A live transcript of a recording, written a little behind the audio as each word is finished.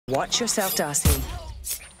Watch yourself, Darcy.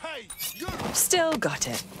 Still got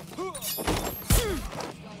it.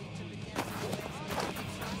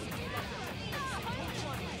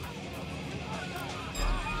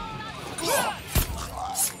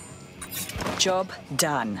 Job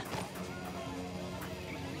done.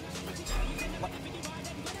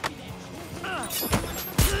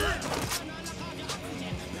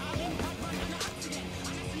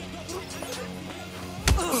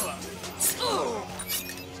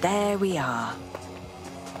 There we are.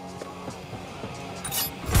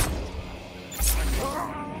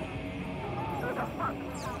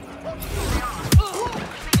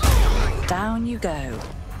 Down you go.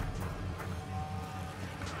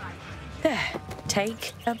 There,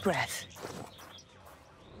 take a breath.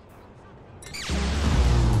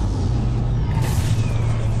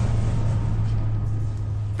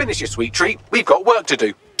 Finish your sweet treat. We've got work to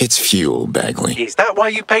do. It's fuel, Bagley. Is that why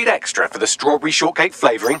you paid extra for the strawberry shortcake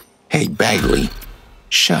flavouring? Hey, Bagley.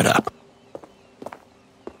 Shut up.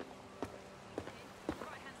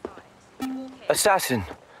 Assassin,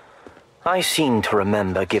 I seem to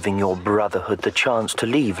remember giving your Brotherhood the chance to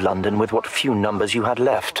leave London with what few numbers you had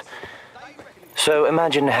left. So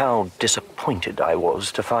imagine how disappointed I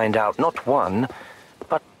was to find out not one,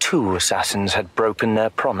 but 2 assassins had broken their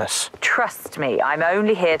promise. Trust me, I'm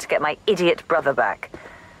only here to get my idiot brother back.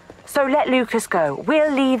 So let Lucas go.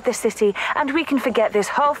 We'll leave the city, and we can forget this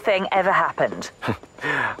whole thing ever happened.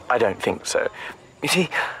 I don't think so. You see,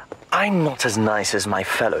 I'm not as nice as my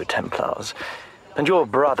fellow Templars, and your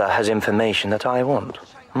brother has information that I want.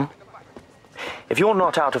 If you're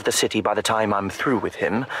not out of the city by the time I'm through with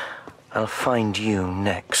him, I'll find you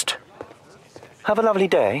next. Have a lovely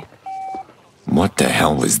day. What the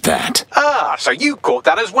hell was that? Ah, so you caught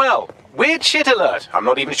that as well. Weird shit alert. I'm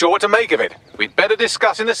not even sure what to make of it. We'd better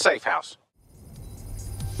discuss in the safe house.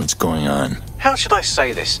 What's going on? How should I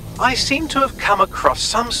say this? I seem to have come across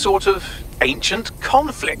some sort of ancient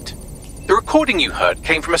conflict. The recording you heard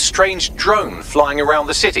came from a strange drone flying around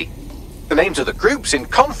the city. The names of the groups in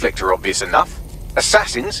conflict are obvious enough.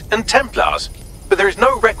 Assassins and Templars. But there is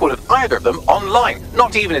no record of either of them online,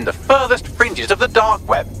 not even in the furthest fringes of the dark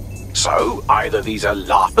web. So, either these are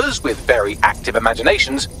larpers with very active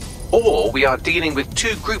imaginations, or we are dealing with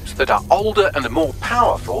 2 groups that are older and more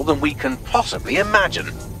powerful than we can possibly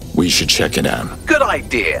imagine. We should check it out. Good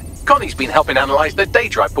idea. Connie's been helping analyze the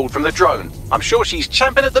data I pulled from the drone. I'm sure she's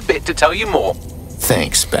champing at the bit to tell you more.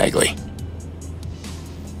 Thanks, Bagley.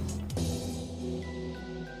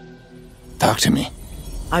 Talk to me.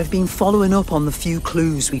 I've been following up on the few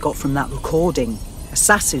clues we got from that recording.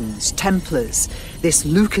 Assassins, Templars, this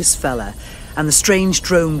Lucas fella, and the strange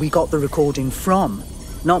drone we got the recording from.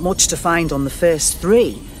 Not much to find on the first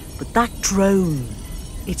 3, but that drone,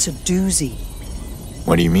 it's a doozy.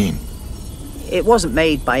 What do you mean? It wasn't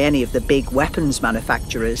made by any of the big weapons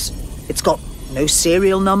manufacturers. It's got no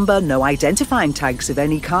serial number, no identifying tags of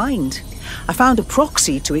any kind. I found a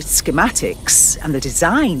proxy to its schematics, and the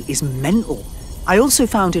design is mental. I also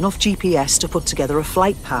found enough GPS to put together a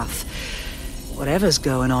flight path. Whatever's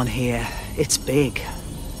going on here, it's big.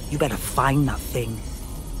 You better find that thing.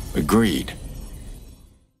 Agreed.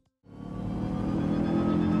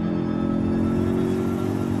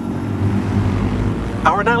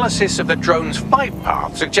 Our analysis of the drone's flight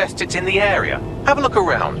path suggests it's in the area. Have a look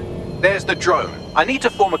around. There's the drone. I need to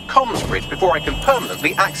form a comms bridge before I can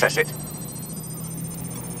permanently access it.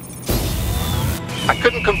 I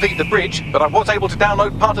couldn't complete the bridge, but I was able to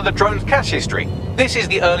download part of the drone's cache history. This is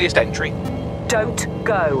the earliest entry. Don't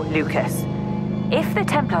go, Lucas. If the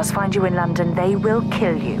Templars find you in London, they will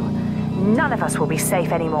kill you. None of us will be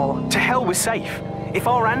safe anymore. To hell with safe. If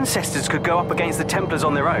our ancestors could go up against the Templars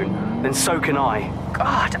on their own, then so can I.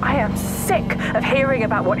 God, I am sick of hearing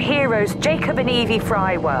about what heroes Jacob and Evie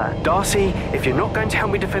Fry were. Darcy, if you're not going to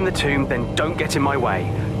help me defend the tomb, then don't get in my way.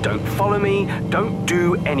 Don't follow me, don't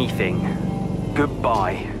do anything.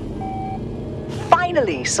 Goodbye.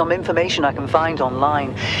 Finally, some information I can find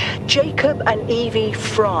online. Jacob and Evie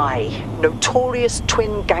Fry, notorious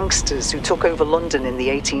twin gangsters who took over London in the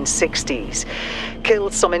 1860s,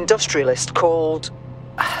 killed some industrialist called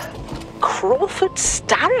Crawford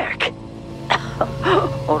Starrick.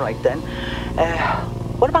 All right then.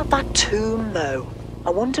 What about that tomb, though? I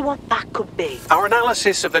wonder what that could be. Our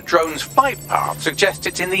analysis of the drone's flight path suggests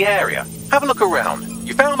it's in the area. Have a look around.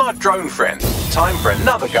 You found our drone friend. Time for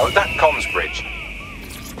another go at that comms bridge.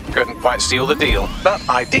 Couldn't quite seal the deal, but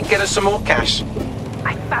I did get us some more cash.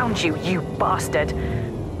 I found you, you bastard.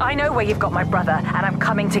 I know where you've got my brother, and I'm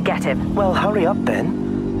coming to get him. Well, hurry up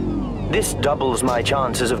then. This doubles my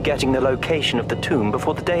chances of getting the location of the tomb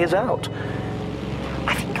before the day is out.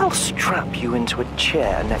 I think I'll strap you into a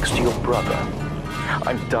chair next to your brother.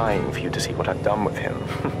 I'm dying for you to see what I've done with him.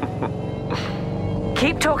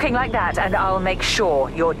 Keep talking like that, and I'll make sure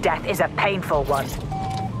your death is a painful one.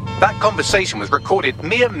 That conversation was recorded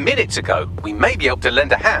mere minutes ago. We may be able to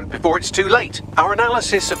lend a hand before it's too late. Our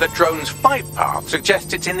analysis of the drone's flight path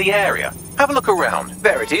suggests it's in the area. Have a look around.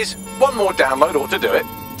 There it is. One more download ought to do it.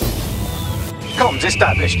 Comms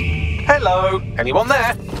established. Hello? Anyone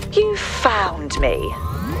there? You found me.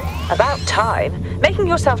 About time. Making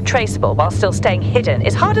yourself traceable while still staying hidden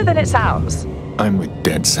is harder than it sounds. I'm with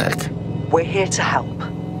DedSec. We're here to help.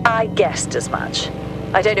 I guessed as much.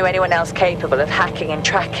 I don't know anyone else capable of hacking and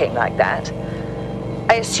tracking like that.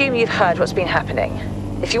 I assume you've heard what's been happening.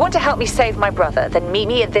 If you want to help me save my brother, then meet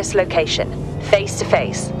me at this location, face to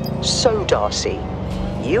face. So, Darcy,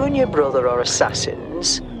 you and your brother are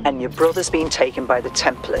assassins, and your brother's been taken by the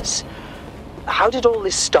Templars. How did all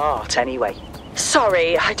this start, anyway?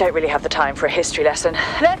 Sorry, I don't really have the time for a history lesson.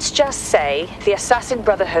 Let's just say the Assassin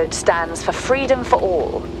Brotherhood stands for freedom for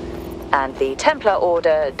all, and the Templar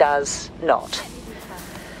Order does not.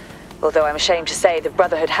 Although I'm ashamed to say the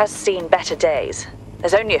Brotherhood has seen better days.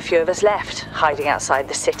 There's only a few of us left, hiding outside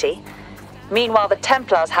the city. Meanwhile, the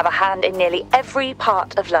Templars have a hand in nearly every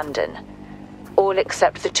part of London. All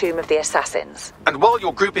except the Tomb of the Assassins. And while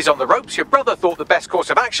your group is on the ropes, your brother thought the best course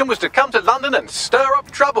of action was to come to London and stir up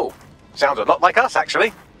trouble. Sounds a lot like us,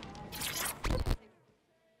 actually.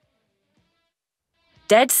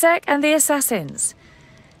 DedSec and the Assassins.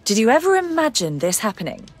 Did you ever imagine this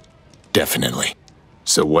happening? Definitely.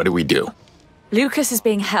 So what do we do? Lucas is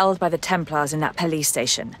being held by the Templars in that police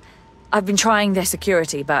station. I've been trying their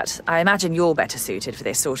security, but I imagine you're better suited for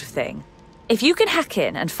this sort of thing. If you can hack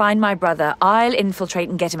in and find my brother, I'll infiltrate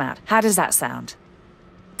and get him out. How does that sound?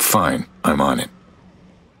 Fine, I'm on it.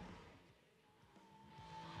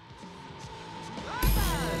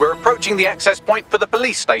 We're approaching the access point for the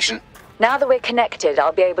police station. Now that we're connected,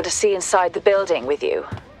 I'll be able to see inside the building with you.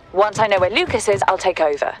 Once I know where Lucas is, I'll take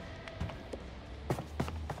over.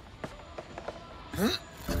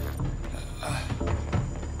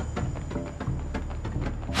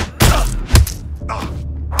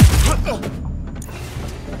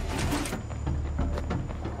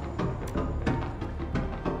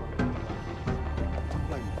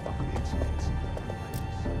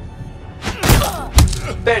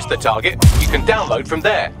 There's the target. You can download from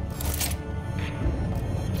there.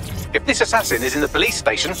 If this assassin is in the police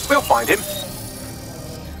station, we'll find him.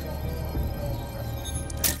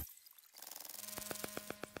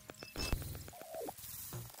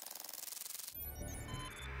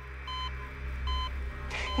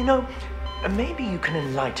 You know, maybe you can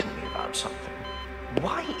enlighten me about something.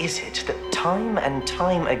 Why is it that time and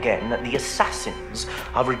time again the assassins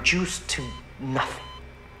are reduced to nothing?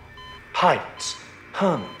 Pirates,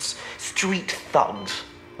 hermits, street thugs,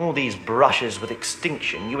 all these brushes with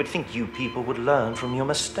extinction. You would think you people would learn from your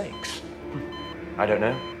mistakes. I don't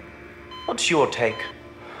know. What's your take?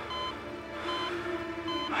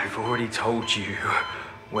 I've already told you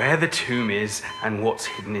where the tomb is and what's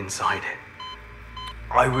hidden inside it.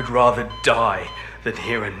 I would rather die than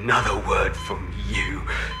hear another word from you,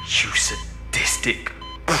 you sadistic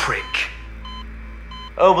prick.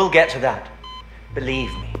 Oh, we'll get to that.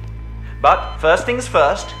 Believe me. But first things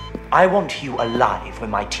first, I want you alive when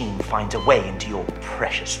my team finds a way into your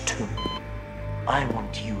precious tomb. I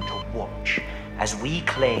want you to watch as we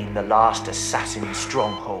claim the last assassin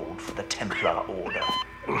stronghold for the Templar Order.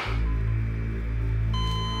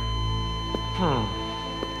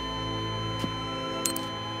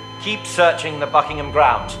 Keep searching the Buckingham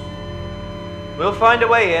grounds. We'll find a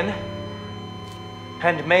way in.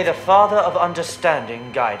 And may the Father of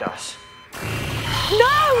Understanding guide us.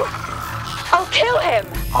 No! I'll kill him!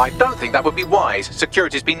 I don't think that would be wise.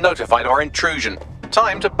 Security's been notified of our intrusion.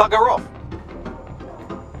 Time to bugger off.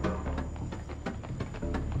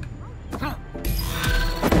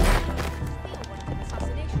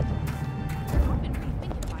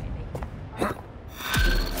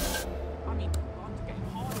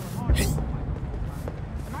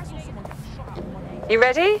 You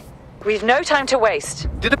ready? We've no time to waste.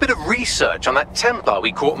 Did a bit of research on that Templar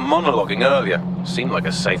we caught monologuing earlier. Seemed like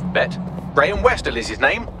a safe bet. Graham Westerly is his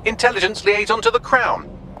name, intelligence liaison to the Crown.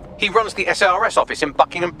 He runs the SARS office in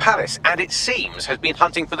Buckingham Palace and it seems has been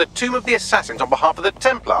hunting for the Tomb of the Assassins on behalf of the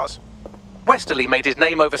Templars. Westerly made his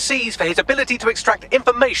name overseas for his ability to extract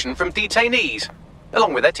information from detainees,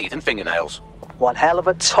 along with their teeth and fingernails. One hell of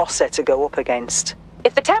a tosser to go up against.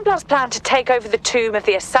 If the Templars plan to take over the Tomb of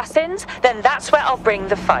the Assassins, then that's where I'll bring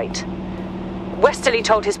the fight. Westerly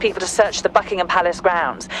told his people to search the Buckingham Palace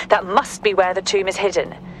grounds. That must be where the tomb is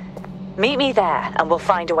hidden. Meet me there and we'll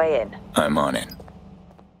find a way in. I'm on it.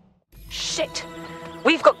 Shit!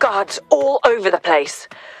 We've got guards all over the place.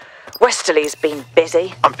 Westerly's been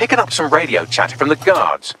busy. I'm picking up some radio chatter from the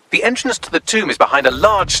guards. The entrance to the tomb is behind a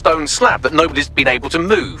large stone slab that nobody's been able to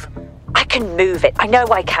move. I can move it, I know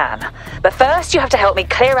I can. But first you have to help me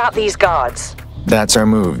clear out these guards. That's our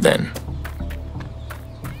move, then.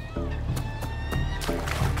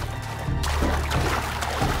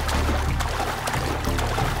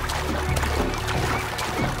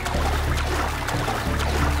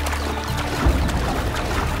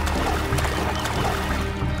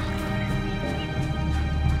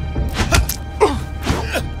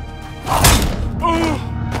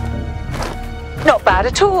 Not bad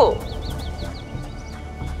at all.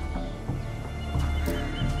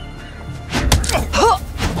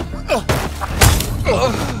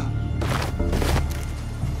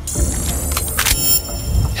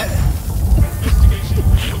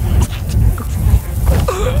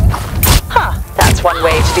 Huh, that's one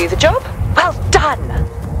way to do the job. Well done!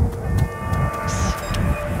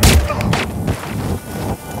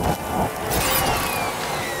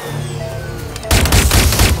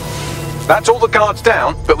 That's all the guards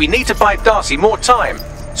down, but we need to buy Darcy more time.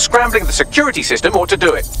 Scrambling the security system ought to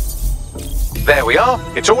do it. There we are.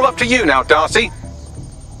 It's all up to you now, Darcy.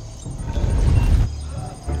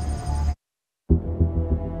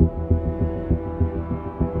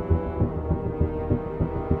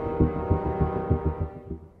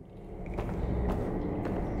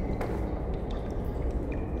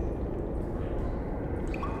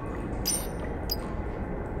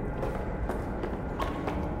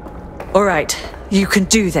 All right, you can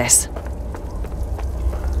do this.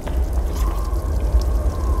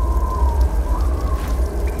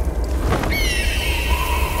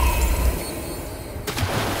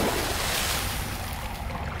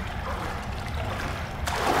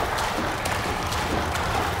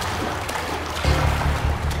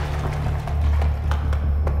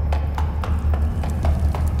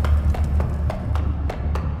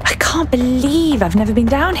 I can't believe I've never been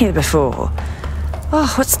down here before.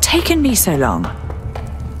 Oh, what's taken me so long?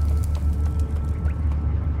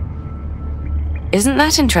 Isn't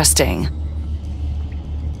that interesting?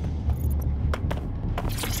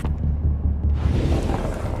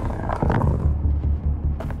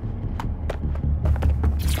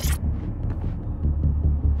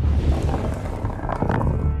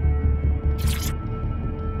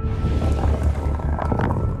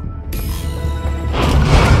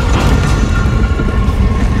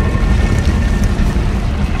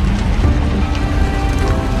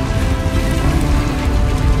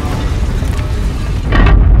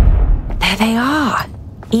 They are.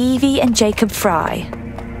 Evie and Jacob Fry.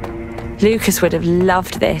 Lucas would have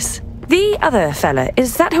loved this. The other fella,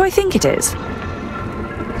 is that who I think it is?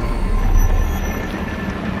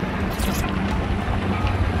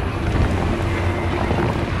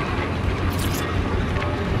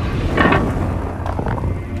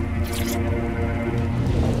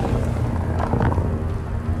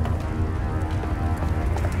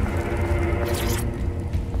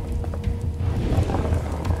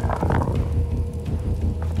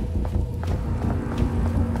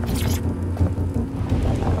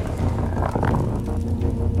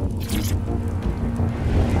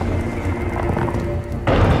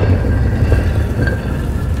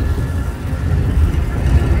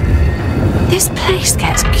 This place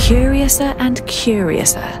gets curiouser and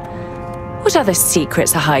curiouser. What other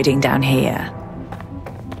secrets are hiding down here?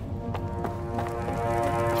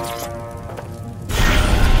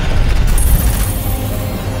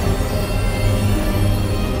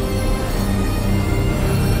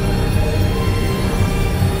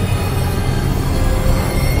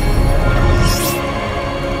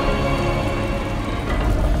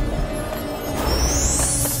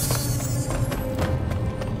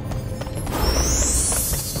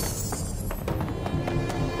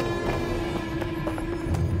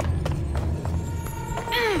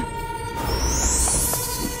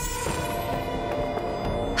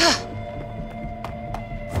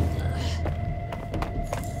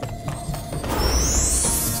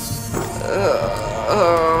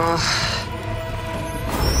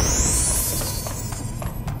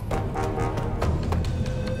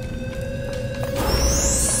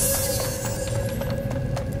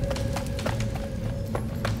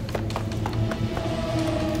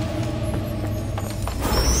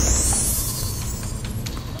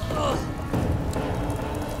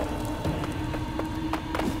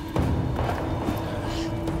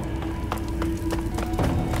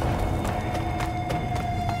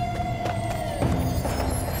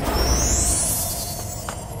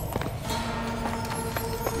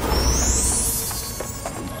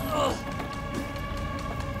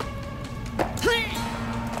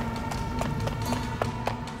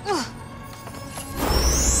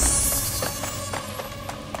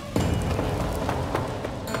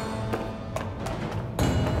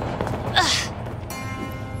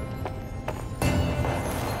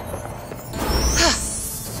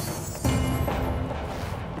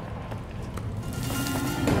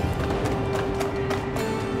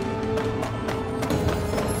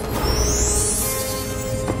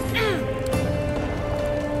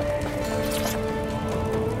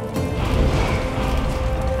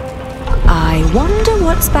 wonder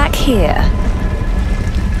what's back here.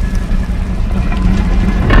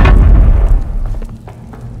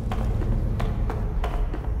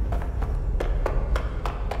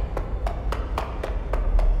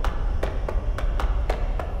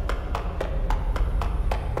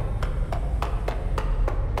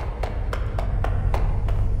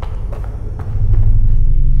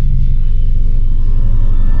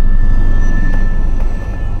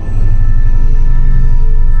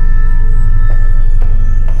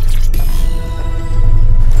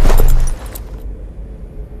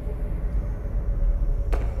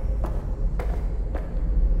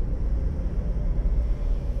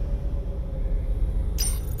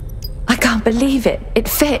 I can't believe it. It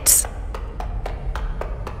fits.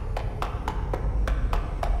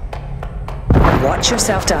 Watch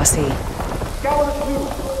yourself, Darcy. Scour the tomb.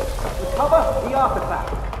 Recover the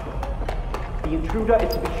artifact. The intruder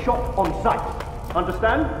is to be shot on sight.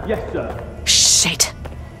 Understand? Yes, sir. Shit.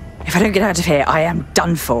 If I don't get out of here, I am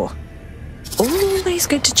done for. Always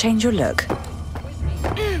good to change your look.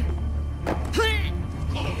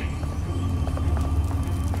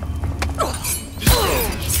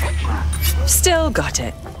 Still got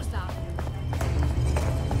it.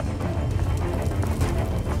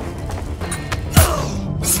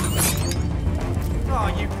 Oh,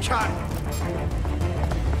 you cunt!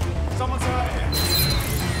 Someone's hurt here.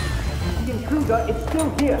 The intruder is still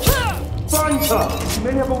here. Find her. You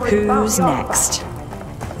may have already found Who's the next?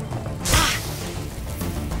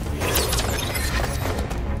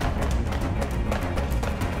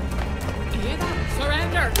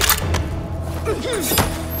 Surrender!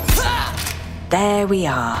 There we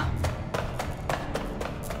are.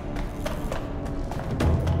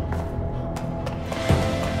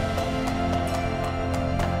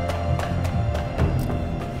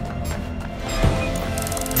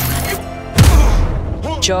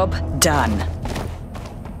 Job done.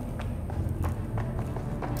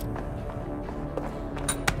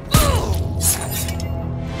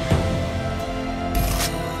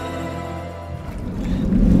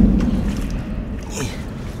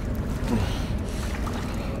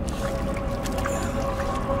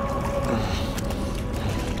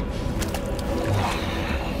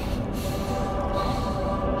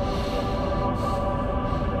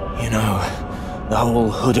 The whole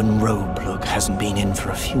hood and robe look hasn't been in for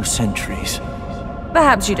a few centuries.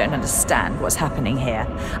 Perhaps you don't understand what's happening here.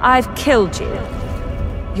 I've killed you.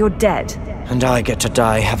 You're dead. And I get to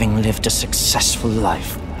die having lived a successful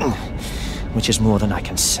life. Which is more than I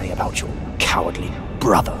can say about your cowardly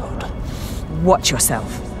brotherhood. Watch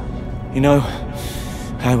yourself. You know,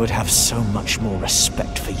 I would have so much more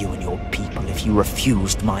respect for you and your people if you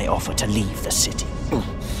refused my offer to leave the city.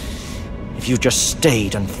 If you just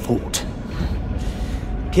stayed and fought.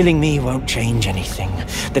 Killing me won't change anything.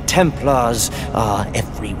 The Templars are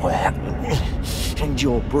everywhere. And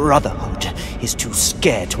your brotherhood is too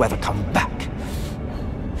scared to ever come back.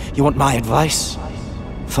 You want my advice?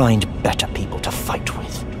 Find better people to fight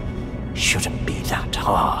with. Shouldn't be that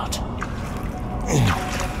hard.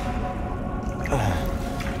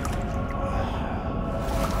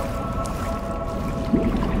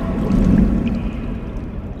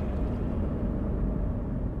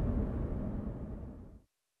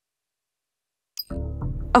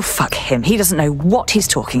 Oh, fuck him. He doesn't know what he's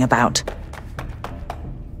talking about.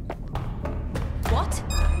 What?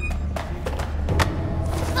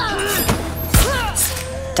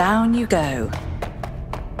 Down you go.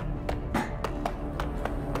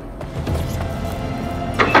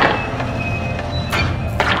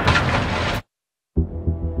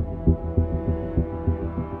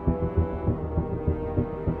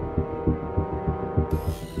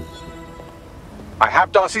 I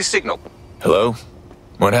have Darcy's signal. Hello?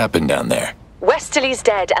 What happened down there? Westerly's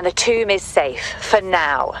dead and the tomb is safe, for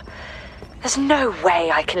now. There's no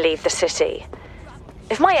way I can leave the city.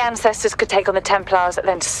 If my ancestors could take on the Templars,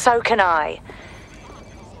 then so can I.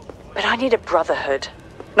 But I need a brotherhood.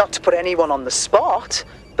 Not to put anyone on the spot,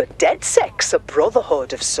 but DedSec's a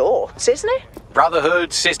brotherhood of sorts, isn't it?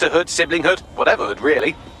 Brotherhood, sisterhood, siblinghood, whatever hood,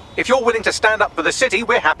 really. If you're willing to stand up for the city,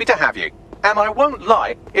 we're happy to have you. And I won't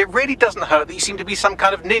lie, it really doesn't hurt that you seem to be some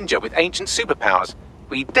kind of ninja with ancient superpowers.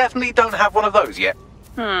 We definitely don't have one of those yet.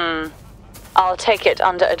 I'll take it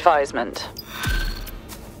under advisement.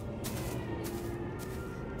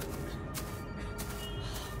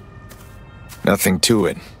 Nothing to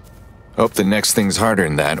it. Hope the next thing's harder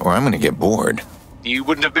than that, or I'm gonna get bored. You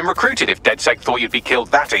wouldn't have been recruited if DedSec thought you'd be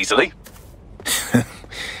killed that easily.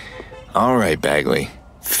 All right, Bagley.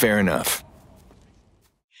 Fair enough.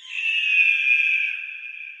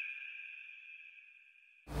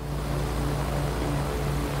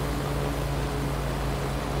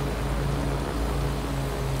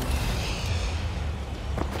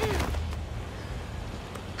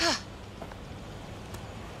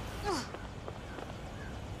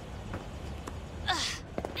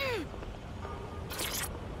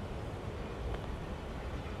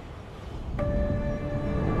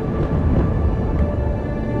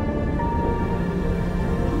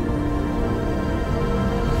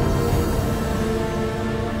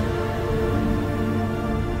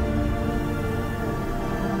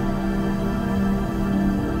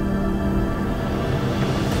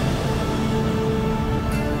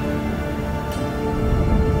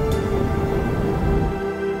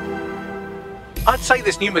 I'd say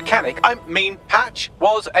this new mechanic, patch,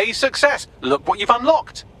 was a success. Look what you've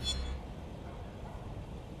unlocked.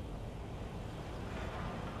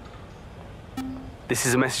 This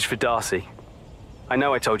is a message for Darcy. I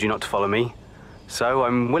know I told you not to follow me, so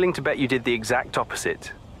I'm willing to bet you did the exact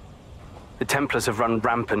opposite. The Templars have run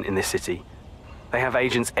rampant in this city. They have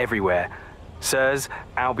agents everywhere. Sirs,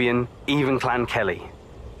 Albion, even Clan Kelly.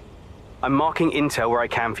 I'm marking intel where I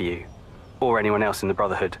can for you, or anyone else in the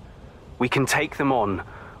Brotherhood. We can take them on.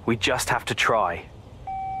 We just have to try.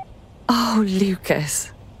 Oh,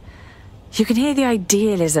 Lucas. You can hear the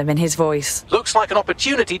idealism in his voice. Looks like an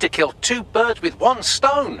opportunity to kill two birds with one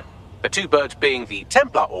stone. The two birds being the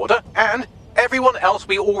Templar Order and everyone else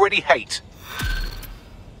we already hate.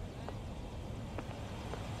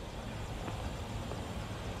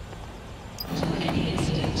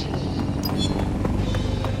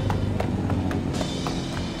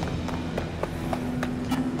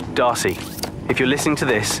 Darcy, if you're listening to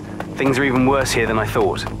this, things are even worse here than I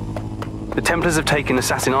thought. The Templars have taken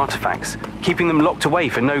assassin artifacts, keeping them locked away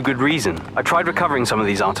for no good reason. I tried recovering some of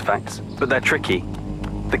these artifacts, but they're tricky.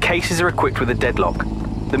 The cases are equipped with a deadlock.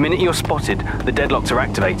 The minute you're spotted, the deadlocks are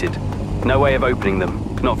activated. No way of opening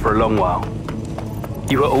them, not for a long while.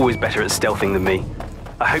 You were always better at stealthing than me.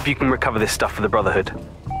 I hope you can recover this stuff for the Brotherhood.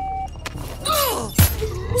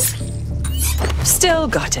 Still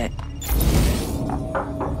got it.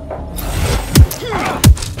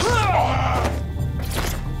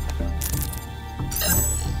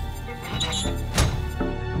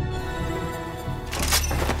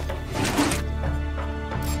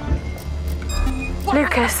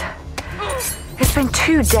 Lucas, it's been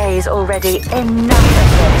 2 days already. Enough of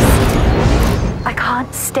this. I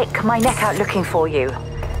can't stick my neck out looking for you.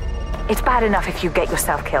 It's bad enough if you get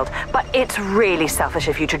yourself killed, but it's really selfish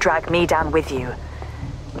of you to drag me down with you.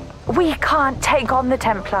 We can't take on the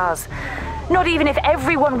Templars. Not even if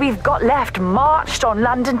everyone we've got left marched on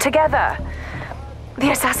London together.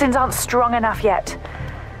 The assassins aren't strong enough yet.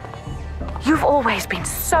 You've always been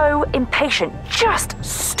so impatient. Just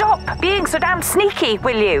stop being so damn sneaky,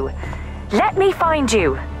 will you? Let me find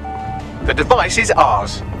you. The device is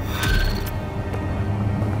ours.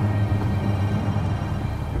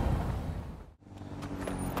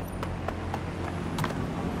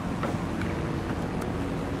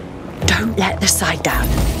 Don't let the side down.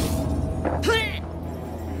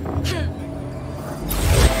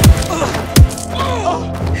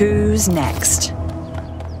 Who's next?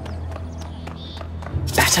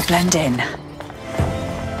 Better blend in.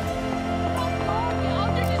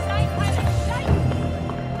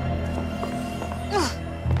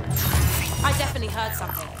 I definitely heard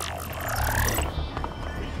something.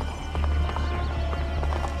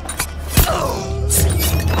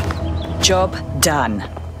 Job done.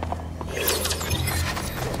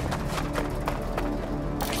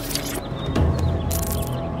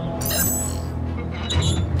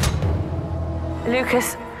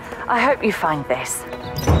 Lucas, I hope you find this.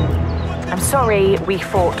 I'm sorry we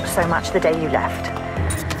fought so much the day you left.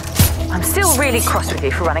 I'm still really cross with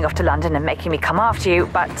you for running off to London and making me come after you,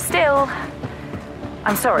 but still,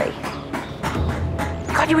 I'm sorry.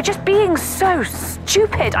 God, you were just being so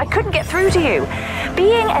stupid. I couldn't get through to you.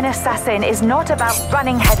 Being an assassin is not about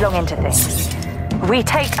running headlong into things. We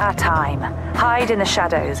take our time, hide in the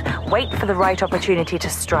shadows, wait for the right opportunity to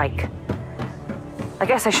strike. I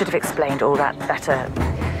guess I should have explained all that better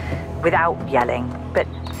without yelling, but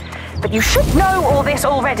you should know all this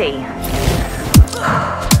already.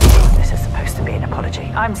 This is supposed to be an apology.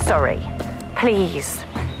 I'm sorry. Please,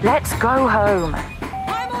 let's go home.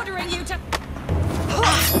 I'm ordering you to...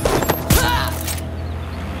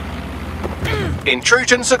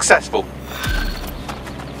 Intrusion successful.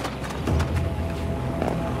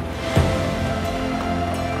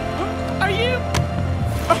 Are you...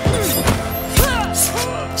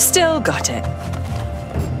 Still got it.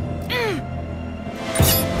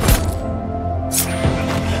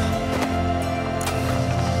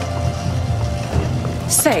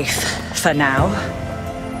 Safe for now.